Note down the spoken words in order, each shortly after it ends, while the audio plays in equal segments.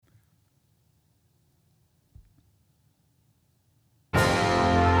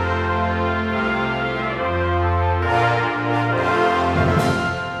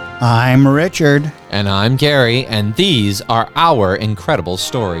I'm Richard. And I'm Gary, and these are our incredible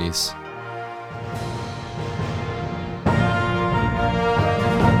stories.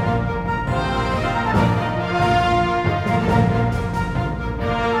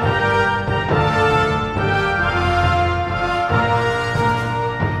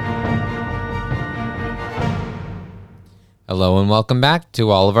 Hello and welcome back to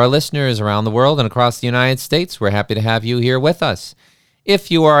all of our listeners around the world and across the United States. We're happy to have you here with us.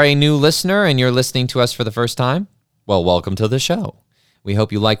 If you are a new listener and you're listening to us for the first time, well, welcome to the show. We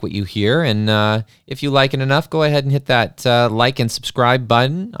hope you like what you hear, and if you like it enough, go ahead and hit that like and subscribe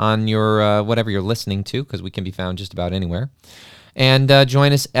button on your whatever you're listening to, because we can be found just about anywhere. And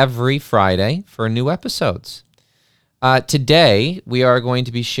join us every Friday for new episodes. Today, we are going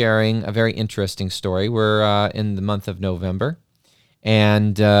to be sharing a very interesting story. We're in the month of November,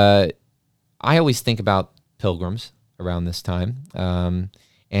 and I always think about pilgrims around this time,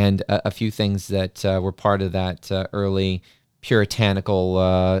 and a few things that were part of that early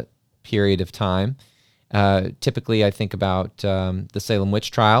puritanical period of time. Typically, I think about the Salem witch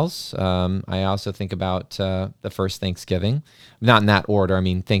trials. I also think about the first Thanksgiving. Not in that order. I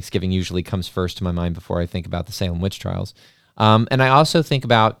mean, Thanksgiving usually comes first to my mind before I think about the Salem witch trials. And I also think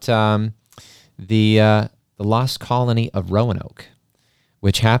about the lost colony of Roanoke,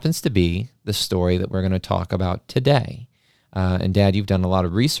 which happens to be the story that we're going to talk about today. And Dad, you've done a lot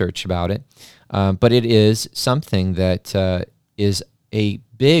of research about it, but it is something that is a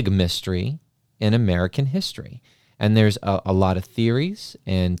big mystery in American history. And there's a lot of theories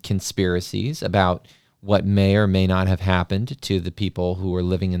and conspiracies about what may or may not have happened to the people who were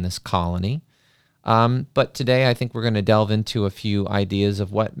living in this colony. But today I think we're going to delve into a few ideas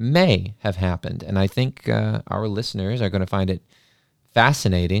of what may have happened. And I think our listeners are going to find it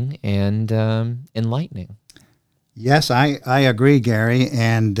fascinating and enlightening. Yes, I agree, Gary.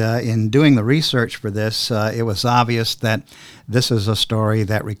 And in doing the research for this, it was obvious that this is a story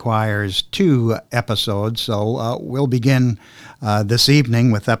that requires 2 episodes. So we'll begin this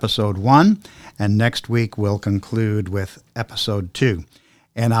evening with episode 1, and next week we'll conclude with episode 2.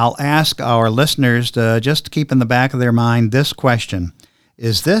 And I'll ask our listeners to just keep in the back of their mind this question: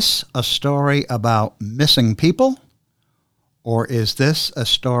 is this a story about missing people, or is this a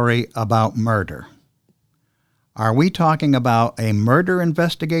story about murder? Are we talking about a murder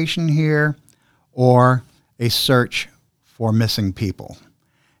investigation here or a search for missing people?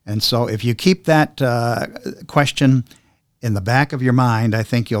 And so if you keep that question in the back of your mind, I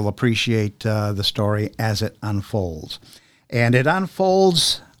think you'll appreciate the story as it unfolds. And it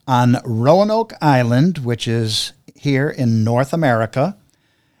unfolds on Roanoke Island, which is here in North America.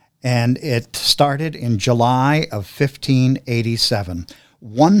 And it started in July of 1587.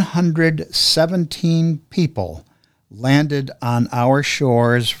 117 people landed on our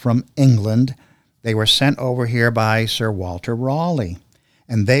shores from England. They were sent over here by Sir Walter Raleigh,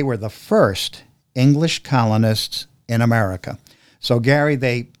 and they were the first English colonists in America. So, Gary,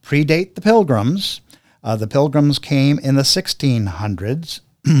 they predate the Pilgrims. The Pilgrims came in the 1600s.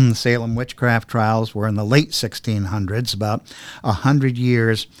 The Salem witchcraft trials were in the late 1600s, about 100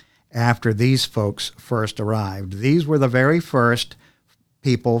 years after these folks first arrived. These were the very first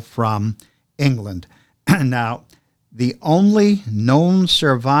people from England. Now, the only known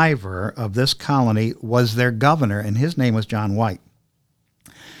survivor of this colony was their governor, and his name was John White.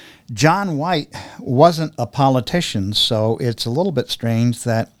 John White wasn't a politician, so it's a little bit strange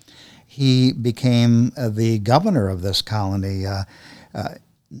that he became the governor of this colony.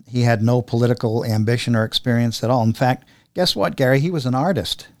 He had no political ambition or experience at all. In fact, guess what, Gary? He was an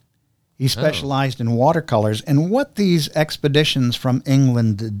artist. He specialized in watercolors. And what these expeditions from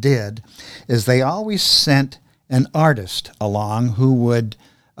England did is they always sent an artist along who would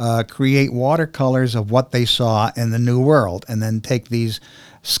create watercolors of what they saw in the New World and then take these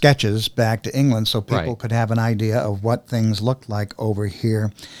sketches back to England so people could have an idea of what things looked like over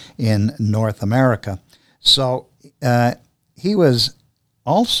here in North America. So he was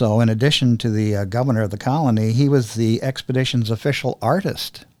also, in addition to the governor of the colony, he was the expedition's official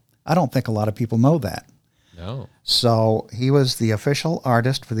artist. I don't think a lot of people know that. No. So he was the official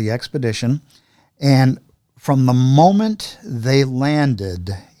artist for the expedition. And from the moment they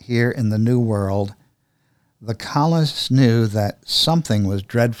landed here in the New World, the colonists knew that something was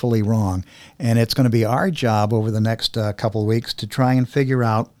dreadfully wrong. And it's going to be our job over the next couple of weeks to try and figure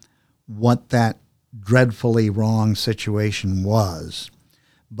out what that dreadfully wrong situation was.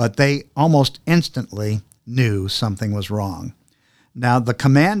 But they almost instantly knew something was wrong. Now, the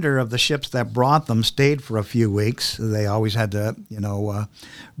commander of the ships that brought them stayed for a few weeks. They always had to,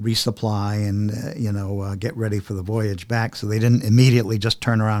 resupply and, get ready for the voyage back. So they didn't immediately just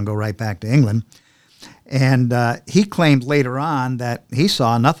turn around and go right back to England. And he claimed later on that he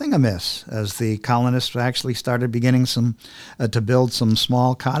saw nothing amiss as the colonists actually started beginning to build some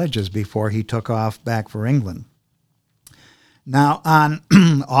small cottages before he took off back for England. Now, on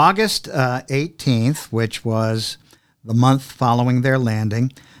August 18th, which was the month following their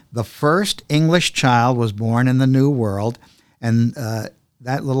landing, the first English child was born in the New World, and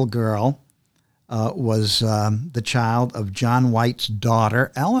that little girl was the child of John White's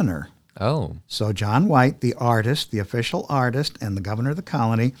daughter, Eleanor. Oh. So John White, the artist, the official artist, and the governor of the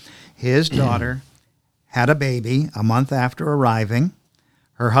colony, his daughter had a baby a month after arriving.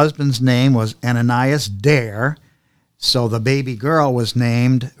 Her husband's name was Ananias Dare, so the baby girl was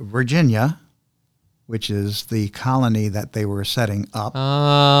named Virginia, which is the colony that they were setting up.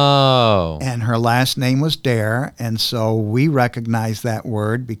 Oh. And her last name was Dare, and so we recognize that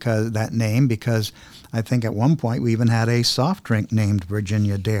name because I think at one point we even had a soft drink named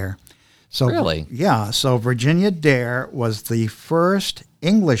Virginia Dare. So, really? Yeah, so Virginia Dare was the first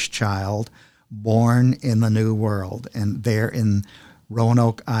English child born in the New World, and there in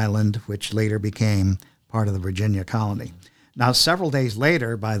Roanoke Island, which later became part of the Virginia colony. Now, several days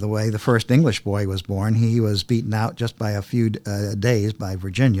later, by the way, the first English boy was born. He was beaten out just by a few days by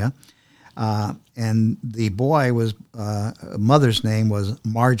Virginia. And the boy mother's name was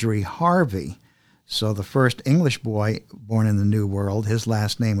Marjorie Harvey. So the first English boy born in the New World, his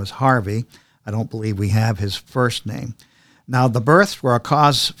last name was Harvey. I don't believe we have his first name. Now, the births were a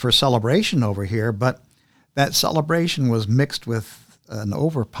cause for celebration over here, but that celebration was mixed with an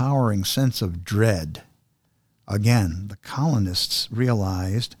overpowering sense of dread. Again, the colonists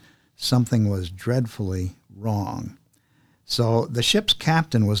realized something was dreadfully wrong. So the ship's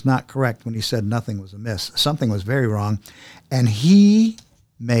captain was not correct when he said nothing was amiss. Something was very wrong, and he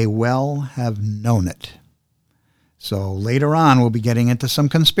may well have known it. So later on, we'll be getting into some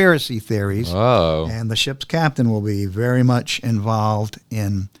conspiracy theories, and the ship's captain will be very much involved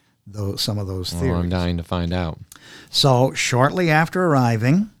in some of those theories. I'm dying to find out. So shortly after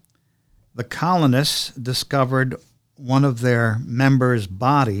arriving, the colonists discovered one of their members'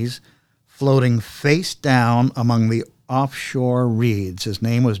 bodies floating face down among the offshore reeds. His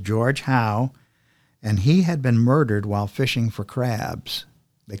name was George Howe, and he had been murdered while fishing for crabs.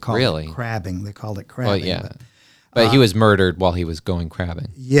 They called it crabbing. They called it crabbing. Well, yeah. But he was murdered while he was going crabbing.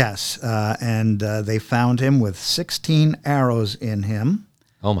 Yes, and they found him with 16 arrows in him.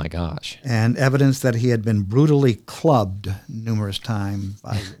 Oh, my gosh. And evidence that he had been brutally clubbed numerous times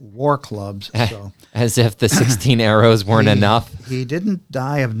by war clubs. So as if the 16 arrows weren't enough. He didn't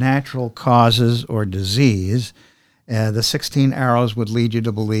die of natural causes or disease. The 16 arrows would lead you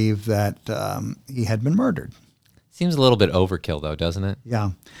to believe that he had been murdered. Seems a little bit overkill, though, doesn't it?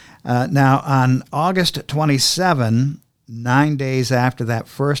 Yeah. Now, on August 27, 9 days after that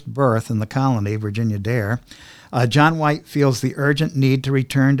first birth in the colony, Virginia Dare, John White feels the urgent need to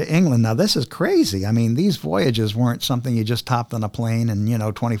return to England. Now, this is crazy. I mean, these voyages weren't something you just hopped on a plane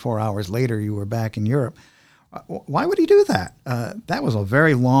and, 24 hours later you were back in Europe. Why would he do that? That was a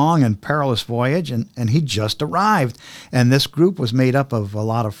very long and perilous voyage, and he just arrived. And this group was made up of a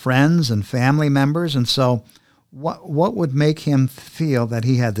lot of friends and family members, and so what would make him feel that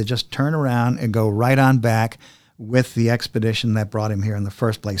he had to just turn around and go right on back with the expedition that brought him here in the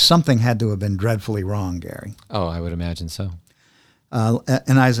first place? Something had to have been dreadfully wrong, Gary. Oh, I would imagine so. And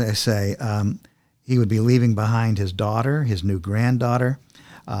as I say, he would be leaving behind his daughter, his new granddaughter.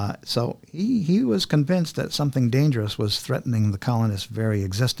 So he was convinced that something dangerous was threatening the colonists' very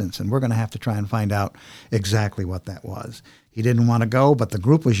existence, and we're going to have to try and find out exactly what that was. He didn't want to go, but the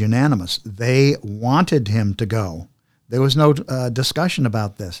group was unanimous. They wanted him to go. There was no discussion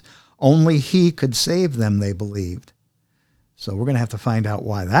about this. Only he could save them, they believed. So we're going to have to find out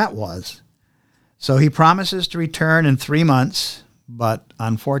why that was. So he promises to return in 3 months, but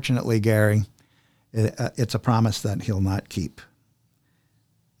unfortunately, Gary, it's a promise that he'll not keep.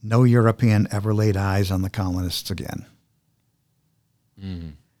 No European ever laid eyes on the colonists again.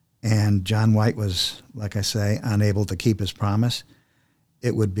 Mm. And John White was, like I say, unable to keep his promise.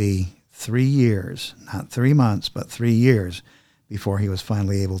 It would be 3 years, not 3 months, but 3 years before he was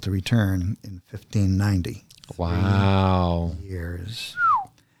finally able to return in 1590. Wow. 3 years.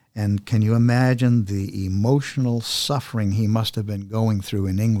 And can you imagine the emotional suffering he must have been going through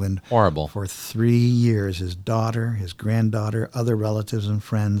in England? Horrible. For 3 years, his daughter, his granddaughter, other relatives and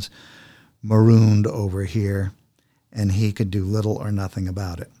friends marooned over here, and he could do little or nothing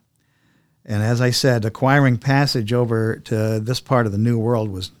about it. And as I said, acquiring passage over to this part of the New World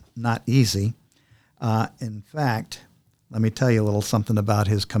was not easy. In fact, let me tell you a little something about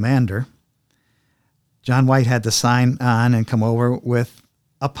his commander. John White had to sign on and come over with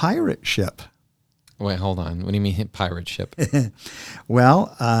a pirate ship. Wait, hold on. What do you mean pirate ship?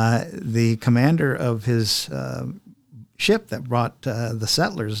 Well, the commander of his ship that brought the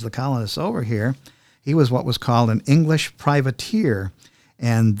settlers, the colonists over here, he was what was called an English privateer.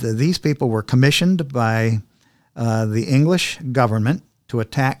 And these people were commissioned by the English government to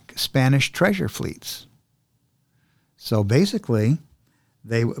attack Spanish treasure fleets. So basically,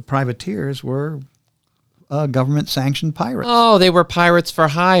 privateers were government-sanctioned pirates. Oh, they were pirates for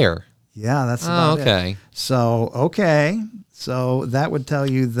hire. Yeah, that's about okay. it. So that would tell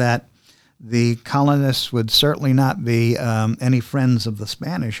you that the colonists would certainly not be any friends of the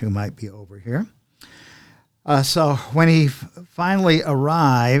Spanish who might be over here. So when he finally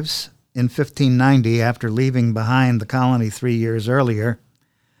arrives in 1590, after leaving behind the colony 3 years earlier,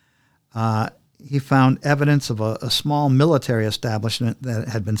 he found evidence of a small military establishment that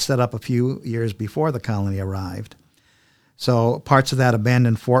had been set up a few years before the colony arrived. So parts of that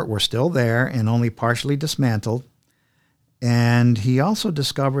abandoned fort were still there and only partially dismantled. And he also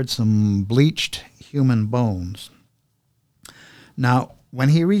discovered some bleached human bones. Now, when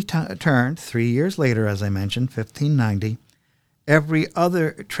he returned 3 years later, as I mentioned, 1590, every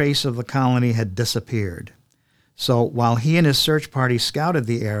other trace of the colony had disappeared. So while he and his search party scouted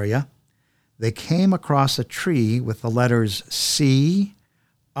the area, they came across a tree with the letters C,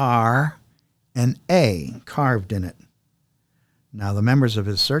 R, and A carved in it. Now, the members of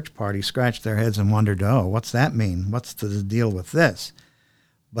his search party scratched their heads and wondered, what's that mean? What's the deal with this?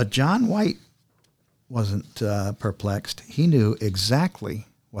 But John White wasn't perplexed. He knew exactly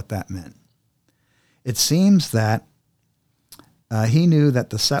what that meant. It seems that he knew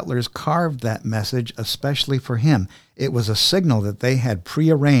that the settlers carved that message especially for him. It was a signal that they had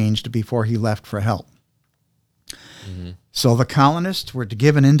prearranged before he left for help. Mm-hmm. So the colonists were to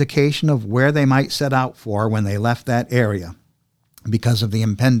give an indication of where they might set out for when they left that area, because of the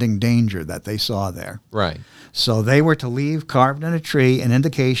impending danger that they saw there. Right. So they were to leave carved in a tree an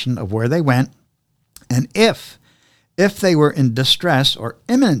indication of where they went, and if they were in distress or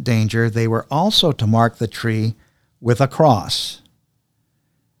imminent danger, they were also to mark the tree with a cross.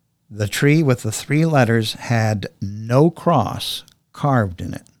 The tree with the 3 letters had no cross carved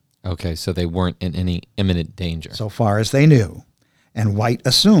in it. Okay, so they weren't in any imminent danger. So far as they knew. And White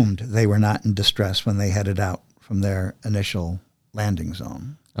assumed they were not in distress when they headed out from their initial landing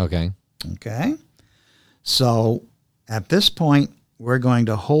zone. Okay. Okay. So at this point, we're going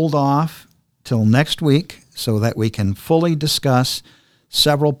to hold off till next week so that we can fully discuss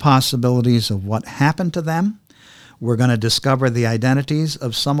several possibilities of what happened to them. We're going to discover the identities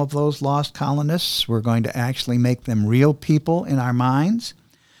of some of those lost colonists. We're going to actually make them real people in our minds.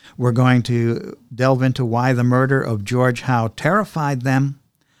 We're going to delve into why the murder of George Howe terrified them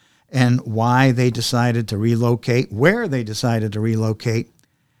and why they decided to relocate, where they decided to relocate,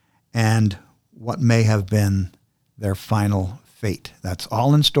 and what may have been their final fate. That's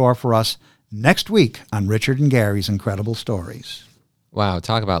all in store for us next week on Richard and Gary's Incredible Stories. Wow,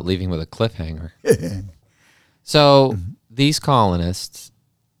 talk about leaving with a cliffhanger. So these colonists,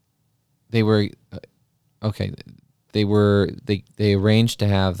 they arranged to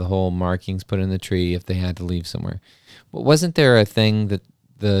have the whole markings put in the tree if they had to leave somewhere. But wasn't there a thing that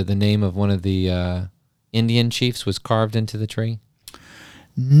the name of one of the Indian chiefs was carved into the tree?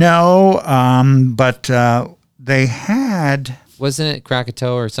 No, but they had... Wasn't it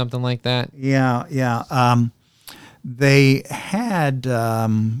Krakatoa or something like that? Yeah. They had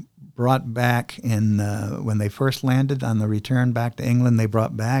brought back when they first landed on the return back to England, they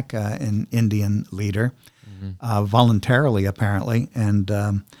brought back an Indian leader, voluntarily apparently, and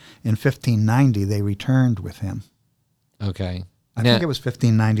in 1590 they returned with him. Okay. I think it was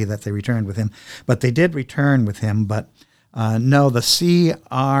 1590 that they returned with him, but they did return with him, but no, the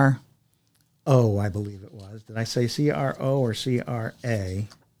C-R-O, I believe it was. Did I say C-R-O or C-R-A?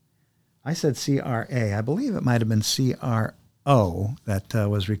 I said C-R-A. I believe it might have been C-R-O that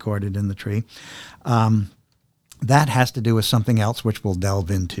was recorded in the tree. That has to do with something else, which we'll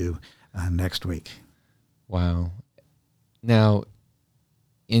delve into next week. Wow. Now,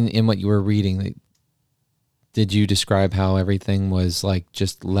 in what you were reading, did you describe how everything was like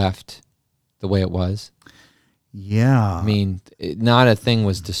just left the way it was? Yeah. I mean, not a thing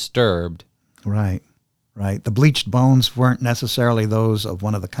was disturbed. Right. The bleached bones weren't necessarily those of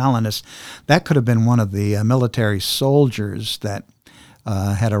one of the colonists. That could have been one of the military soldiers that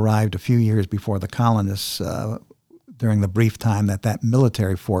had arrived a few years before the colonists during the brief time that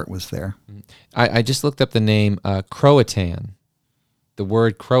military fort was there. I just looked up the name Croatan. The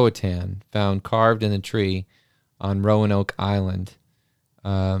word Croatan found carved in a tree on Roanoke Island.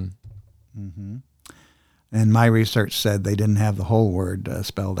 And my research said they didn't have the whole word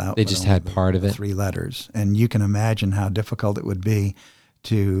spelled out. They but just only had part of it. 3 letters. And you can imagine how difficult it would be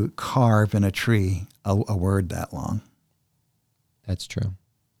to carve in a tree a word that long. That's true.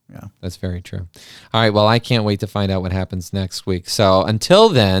 Yeah. That's very true. All right, well, I can't wait to find out what happens next week. So until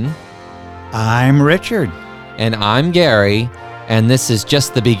then, I'm Richard. And I'm Gary, and this is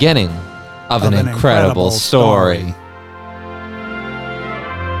just the beginning of an incredible story.